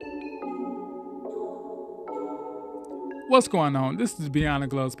What's going on? This is Beyond the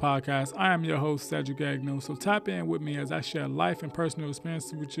Gloves podcast. I am your host, Cedric Agnew. So tap in with me as I share life and personal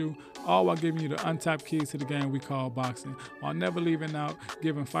experiences with you, all while giving you the untapped keys to the game we call boxing, while never leaving out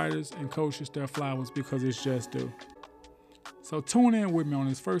giving fighters and coaches their flowers because it's just due. So tune in with me on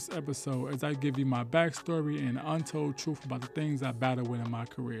this first episode as I give you my backstory and untold truth about the things I battled with in my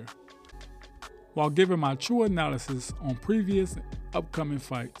career, while giving my true analysis on previous and upcoming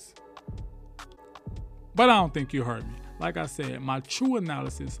fights. But I don't think you heard me. Like I said, my true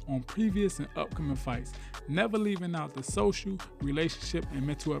analysis on previous and upcoming fights, never leaving out the social, relationship, and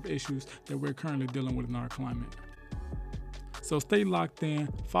mental health issues that we're currently dealing with in our climate. So stay locked in,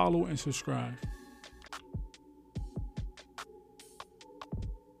 follow, and subscribe.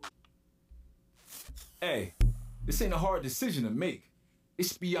 Hey, this ain't a hard decision to make.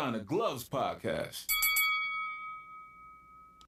 It's Beyond the Gloves podcast.